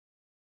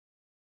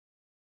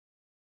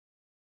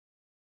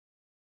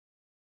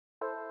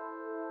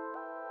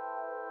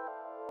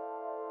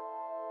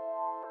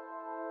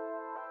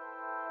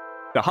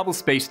The Hubble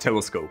Space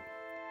Telescope.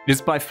 It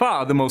is by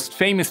far the most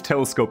famous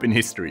telescope in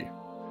history.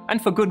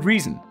 And for good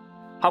reason.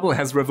 Hubble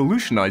has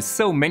revolutionized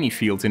so many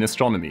fields in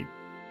astronomy.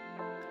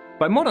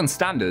 By modern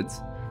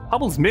standards,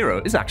 Hubble's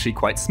mirror is actually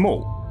quite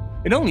small.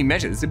 It only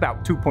measures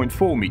about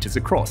 2.4 meters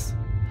across.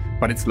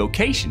 But its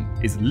location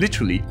is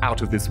literally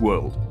out of this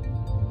world.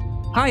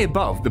 High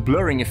above the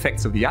blurring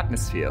effects of the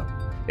atmosphere,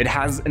 it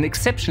has an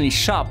exceptionally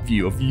sharp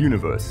view of the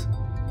universe.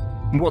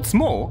 And what's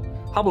more,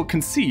 Hubble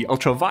can see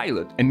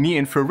ultraviolet and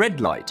near-infrared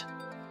light.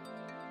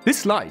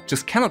 This light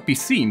just cannot be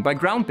seen by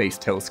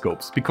ground-based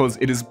telescopes because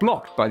it is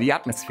blocked by the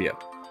atmosphere.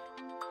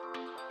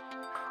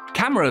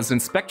 Cameras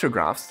and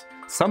spectrographs,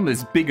 some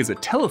as big as a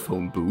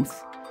telephone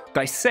booth,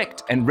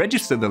 dissect and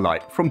register the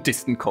light from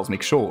distant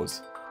cosmic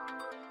shores.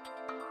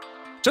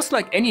 Just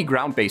like any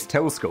ground-based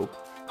telescope,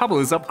 Hubble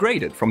is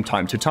upgraded from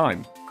time to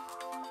time.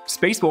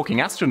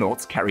 Spacewalking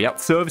astronauts carry out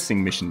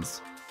servicing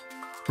missions.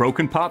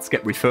 Broken parts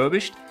get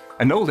refurbished,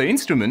 and older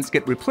instruments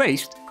get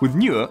replaced with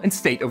newer and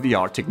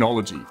state-of-the-art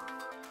technology.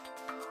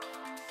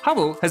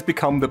 Hubble has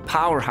become the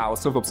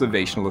powerhouse of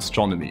observational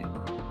astronomy,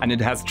 and it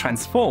has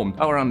transformed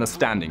our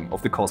understanding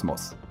of the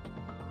cosmos.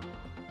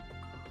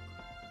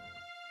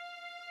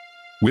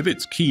 With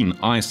its keen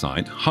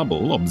eyesight,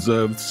 Hubble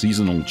observed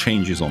seasonal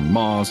changes on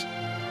Mars,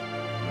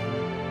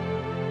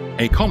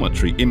 a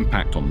cometary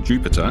impact on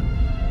Jupiter,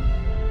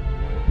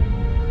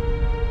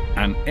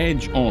 an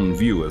edge-on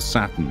view of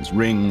Saturn's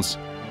rings,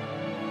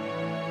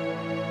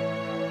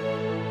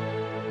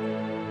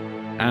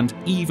 and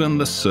even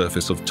the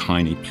surface of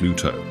tiny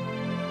Pluto.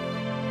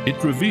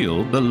 It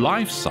revealed the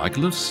life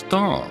cycle of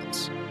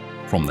stars,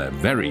 from their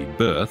very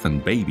birth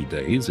and baby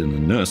days in the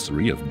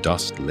nursery of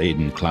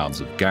dust-laden clouds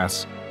of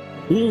gas,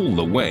 all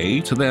the way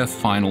to their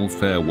final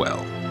farewell,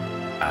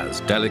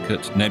 as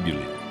delicate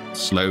nebulae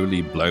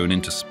slowly blown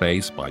into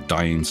space by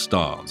dying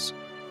stars,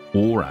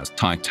 or as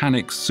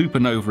titanic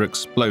supernova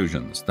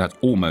explosions that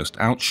almost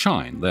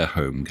outshine their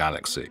home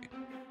galaxy.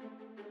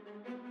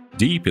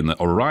 Deep in the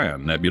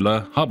Orion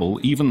Nebula, Hubble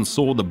even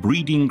saw the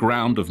breeding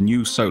ground of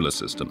new solar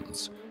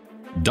systems,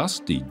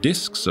 dusty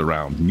disks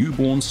around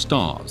newborn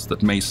stars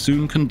that may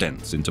soon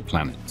condense into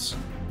planets.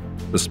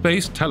 The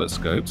Space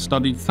Telescope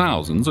studied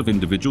thousands of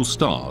individual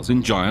stars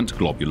in giant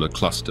globular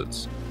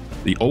clusters,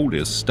 the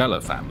oldest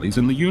stellar families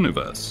in the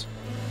universe.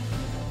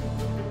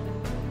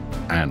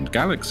 And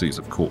galaxies,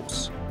 of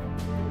course.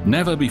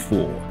 Never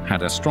before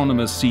had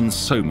astronomers seen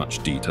so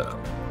much detail.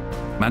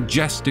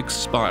 Majestic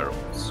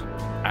spirals,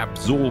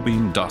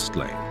 absorbing dust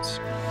lanes,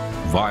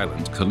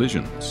 violent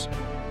collisions.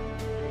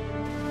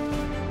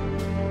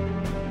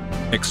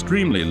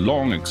 Extremely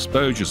long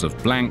exposures of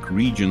blank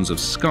regions of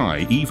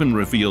sky even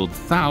revealed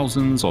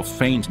thousands of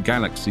faint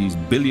galaxies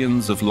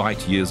billions of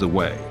light years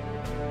away.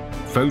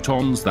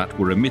 Photons that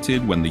were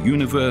emitted when the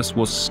universe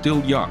was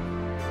still young.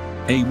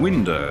 A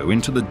window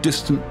into the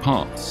distant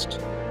past,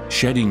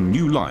 shedding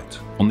new light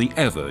on the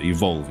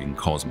ever-evolving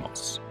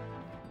cosmos.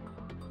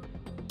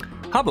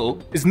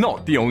 Hubble is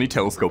not the only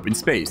telescope in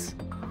space.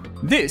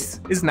 This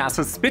is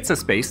NASA's Spitzer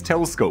Space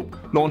Telescope,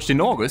 launched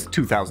in August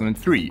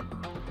 2003.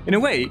 In a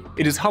way,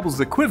 it is Hubble's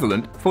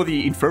equivalent for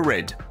the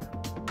infrared.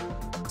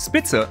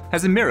 Spitzer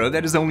has a mirror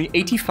that is only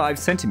 85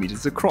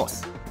 centimeters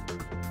across.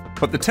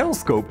 But the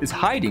telescope is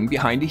hiding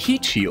behind a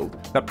heat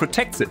shield that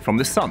protects it from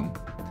the sun,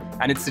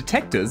 and its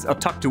detectors are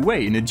tucked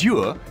away in a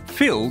dewar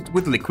filled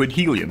with liquid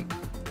helium.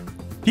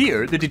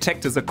 Here, the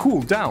detectors are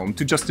cooled down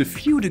to just a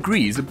few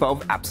degrees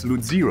above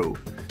absolute zero,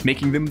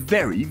 making them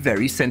very,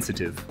 very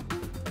sensitive.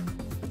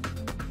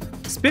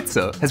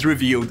 Spitzer has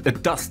revealed a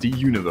dusty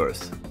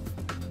universe.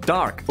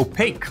 Dark,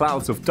 opaque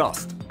clouds of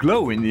dust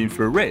glow in the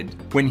infrared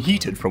when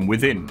heated from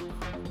within.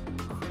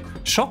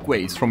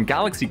 Shockwaves from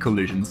galaxy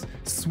collisions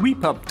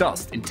sweep up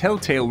dust in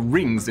telltale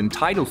rings and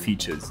tidal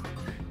features,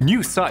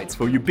 new sites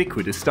for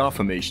ubiquitous star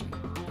formation.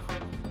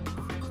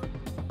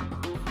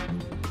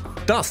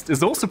 Dust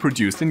is also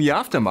produced in the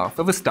aftermath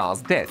of a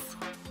star's death.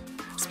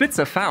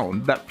 Spitzer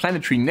found that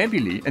planetary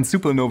nebulae and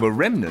supernova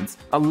remnants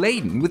are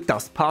laden with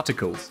dust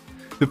particles,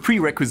 the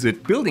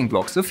prerequisite building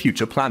blocks of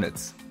future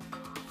planets.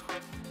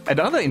 At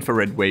other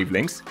infrared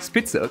wavelengths,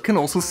 Spitzer can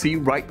also see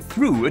right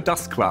through a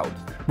dust cloud,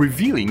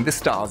 revealing the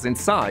stars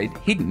inside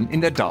hidden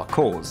in their dark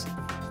cores.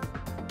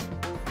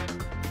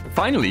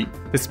 Finally,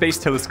 the Space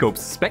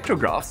Telescope's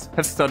spectrographs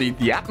have studied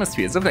the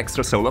atmospheres of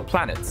extrasolar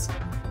planets,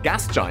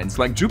 gas giants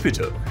like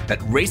Jupiter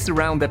that race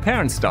around their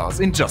parent stars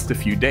in just a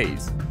few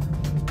days.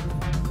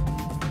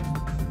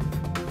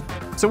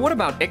 So what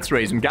about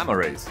X-rays and gamma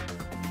rays?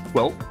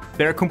 Well,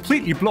 they are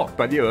completely blocked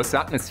by the Earth's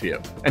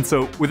atmosphere, and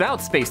so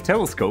without space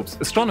telescopes,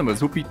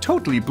 astronomers would be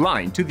totally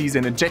blind to these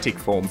energetic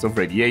forms of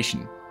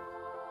radiation.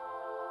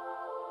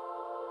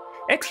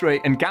 X-ray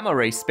and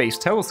gamma-ray space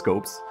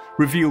telescopes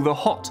reveal the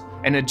hot,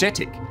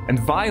 energetic, and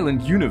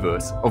violent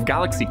universe of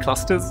galaxy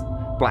clusters,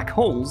 black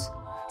holes,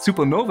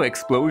 supernova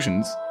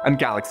explosions, and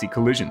galaxy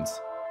collisions.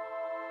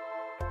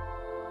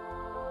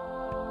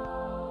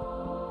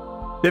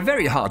 They're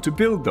very hard to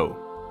build though.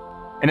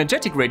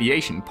 Energetic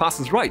radiation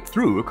passes right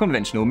through a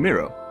conventional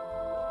mirror.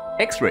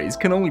 X-rays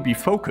can only be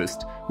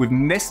focused with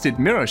nested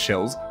mirror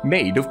shells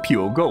made of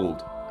pure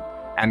gold.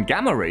 And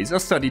gamma rays are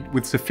studied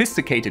with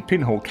sophisticated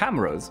pinhole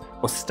cameras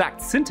or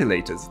stacked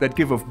scintillators that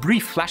give off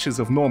brief flashes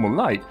of normal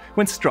light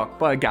when struck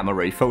by a gamma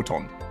ray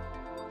photon.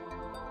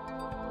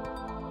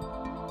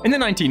 In the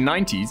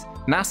 1990s,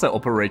 NASA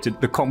operated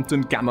the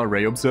Compton Gamma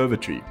Ray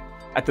Observatory.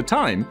 At the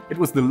time, it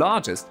was the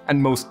largest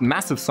and most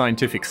massive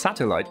scientific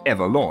satellite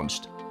ever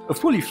launched, a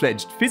fully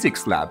fledged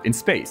physics lab in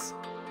space.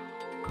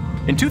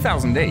 In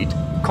 2008,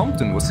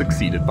 Compton was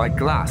succeeded by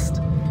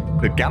GLAST,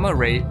 the Gamma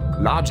Ray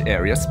Large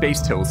Area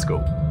Space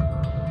Telescope.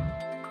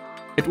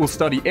 It will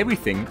study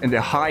everything in the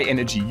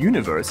high-energy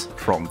universe,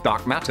 from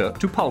dark matter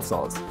to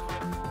pulsars.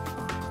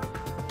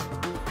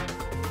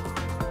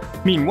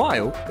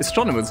 Meanwhile,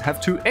 astronomers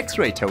have two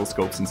X-ray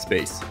telescopes in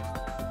space.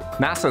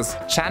 NASA's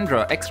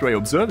Chandra X-ray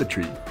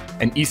Observatory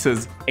and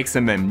ESA's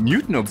XMM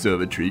Newton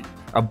Observatory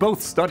are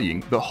both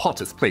studying the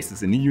hottest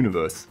places in the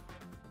universe.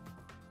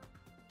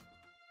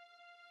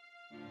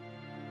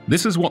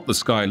 This is what the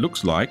sky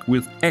looks like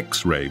with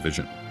X-ray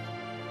vision.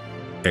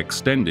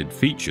 Extended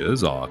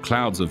features are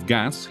clouds of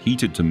gas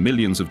heated to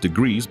millions of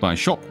degrees by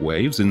shock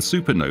waves in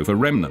supernova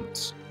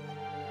remnants.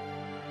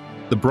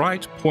 The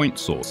bright point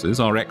sources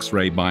are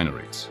X-ray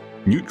binaries,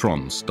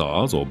 neutron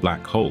stars or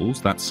black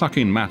holes that suck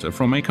in matter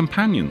from a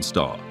companion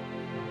star.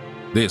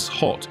 This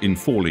hot,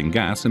 infalling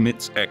gas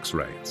emits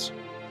X-rays.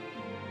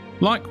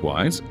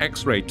 Likewise,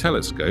 X-ray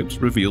telescopes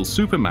reveal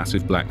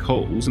supermassive black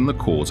holes in the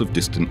cores of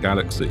distant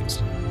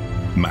galaxies.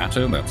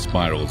 Matter that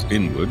spirals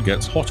inward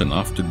gets hot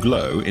enough to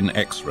glow in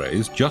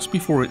X-rays just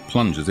before it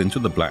plunges into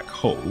the black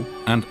hole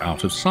and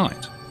out of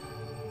sight.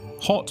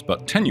 Hot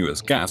but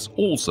tenuous gas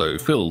also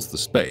fills the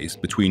space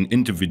between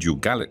individual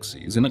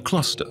galaxies in a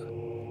cluster.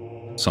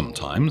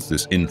 Sometimes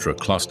this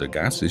intra-cluster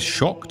gas is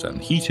shocked and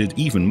heated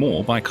even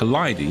more by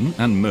colliding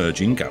and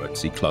merging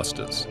galaxy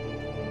clusters.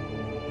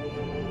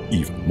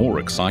 Even more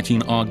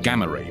exciting are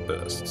gamma ray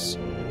bursts,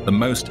 the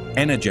most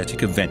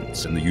energetic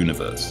events in the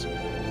universe.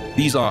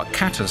 These are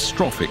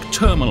catastrophic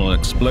terminal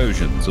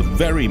explosions of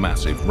very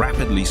massive,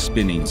 rapidly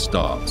spinning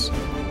stars.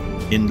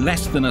 In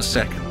less than a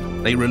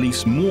second, they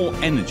release more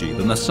energy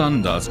than the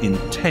Sun does in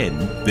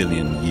 10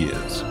 billion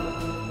years.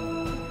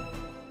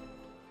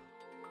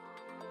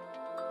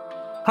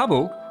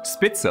 Hubble,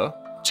 Spitzer,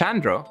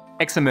 Chandra,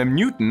 XMM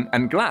Newton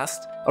and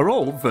GLAST are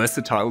all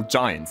versatile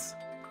giants.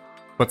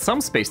 But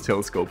some space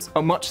telescopes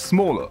are much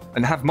smaller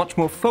and have much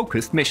more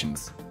focused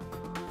missions.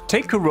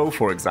 Take Corot,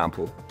 for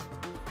example.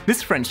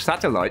 This French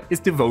satellite is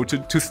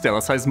devoted to stellar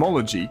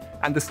seismology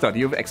and the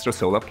study of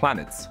extrasolar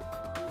planets.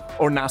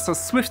 Or NASA's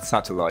SWIFT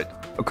satellite,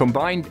 a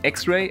combined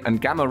X-ray and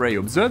gamma-ray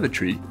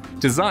observatory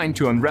designed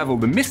to unravel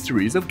the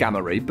mysteries of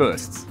gamma-ray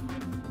bursts.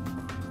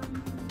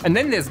 And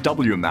then there's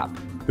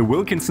WMAP, the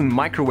Wilkinson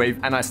Microwave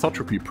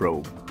Anisotropy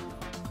Probe.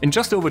 In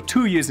just over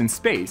 2 years in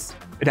space,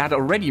 it had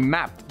already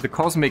mapped the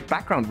cosmic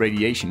background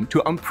radiation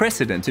to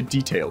unprecedented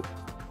detail.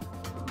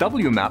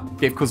 WMAP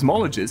gave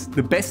cosmologists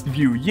the best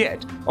view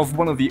yet of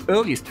one of the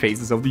earliest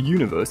phases of the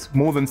universe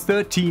more than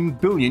 13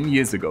 billion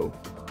years ago.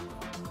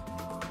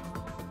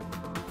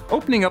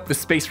 Opening up the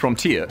space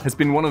frontier has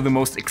been one of the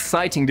most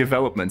exciting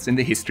developments in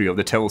the history of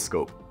the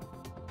telescope.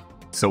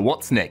 So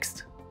what's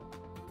next?